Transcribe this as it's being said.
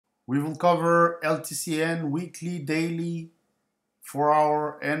We will cover LTCN weekly, daily,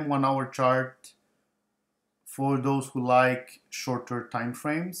 4-hour and 1-hour chart for those who like shorter time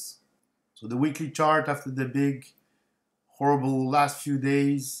frames. So the weekly chart after the big horrible last few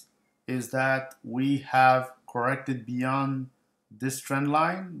days is that we have corrected beyond this trend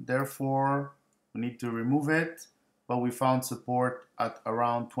line. Therefore, we need to remove it, but we found support at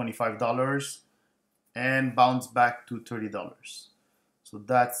around $25 and bounced back to $30. So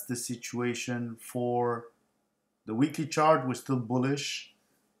that's the situation for the weekly chart. We're still bullish.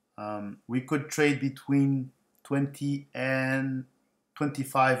 We could trade between 20 and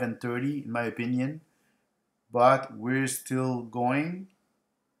 25 and 30 in my opinion, but we're still going.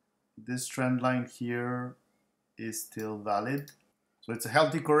 This trend line here is still valid. So it's a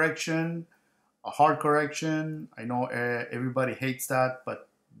healthy correction, a hard correction. I know everybody hates that, but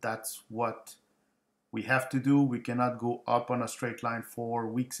that's what we have to do. We cannot go up on a straight line for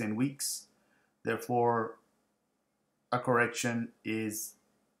weeks and weeks. Therefore, a correction is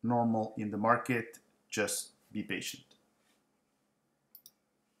normal in the market. Just be patient.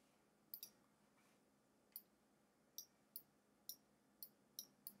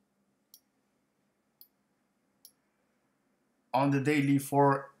 On the daily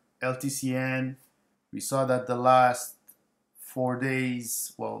for LTCN, we saw that the last 4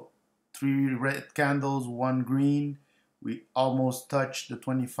 days, well, 3 red candles, 1 green. We almost touched the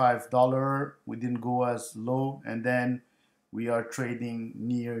 $25. We didn't go as low, and then we are trading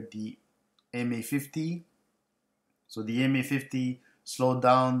near the MA50. So the MA50 slowed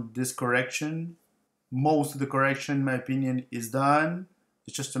down this correction. Most of the correction, in my opinion, is done.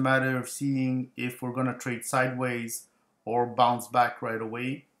 It's just a matter of seeing if we're gonna trade sideways or bounce back right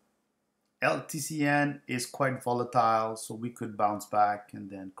away. LTCN is quite volatile, so we could bounce back and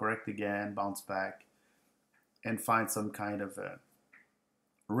then correct again, bounce back, and find some kind of a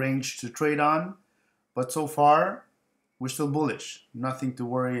range to trade on. But so far, we're still bullish. Nothing to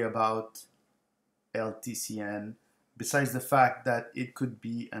worry about LTCN, besides the fact that it could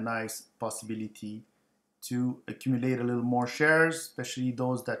be a nice possibility to accumulate a little more shares, especially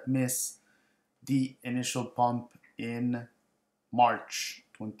those that miss the initial pump in March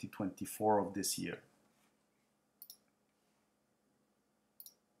 2024 of this year.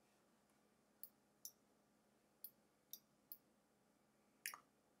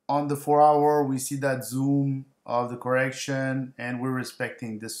 On the 4-hour, we see that zoom of the correction, and we're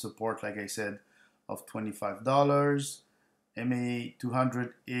respecting this support, like I said, of $25. MA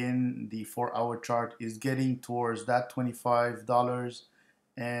 200 in the 4-hour chart is getting towards that $25,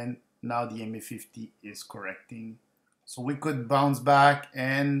 and now the MA 50 is correcting. So we could bounce back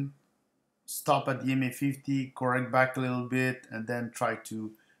and stop at the MA 50, correct back a little bit, and then try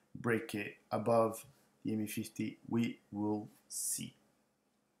to break it above the MA 50. We will see.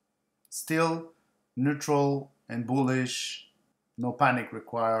 Still neutral and bullish, no panic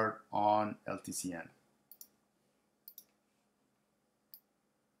required on LTCN.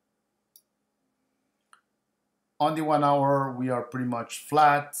 On the 1-hour, we are pretty much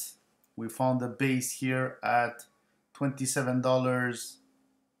flat. We found the base here at $27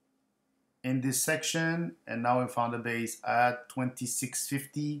 in this section, and now we found a base at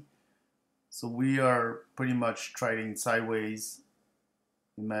 $26.50. So we are pretty much trading sideways,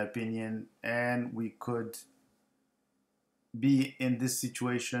 in my opinion, and we could be in this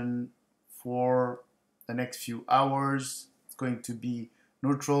situation for the next few hours. It's going to be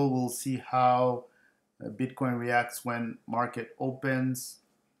neutral. We'll see how Bitcoin reacts when market opens.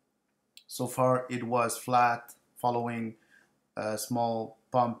 So far it was flat following a small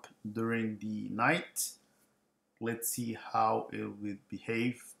pump during the night. Let's see how it will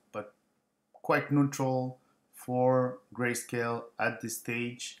behave, but quite neutral for Grayscale at this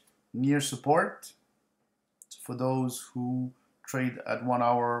stage, near support. For those who trade at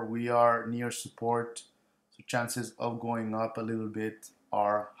 1-hour, we are near support, so chances of going up a little bit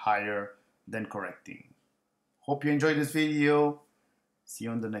are higher than correcting. Hope you enjoyed this video. See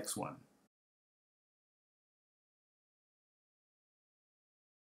you on the next one.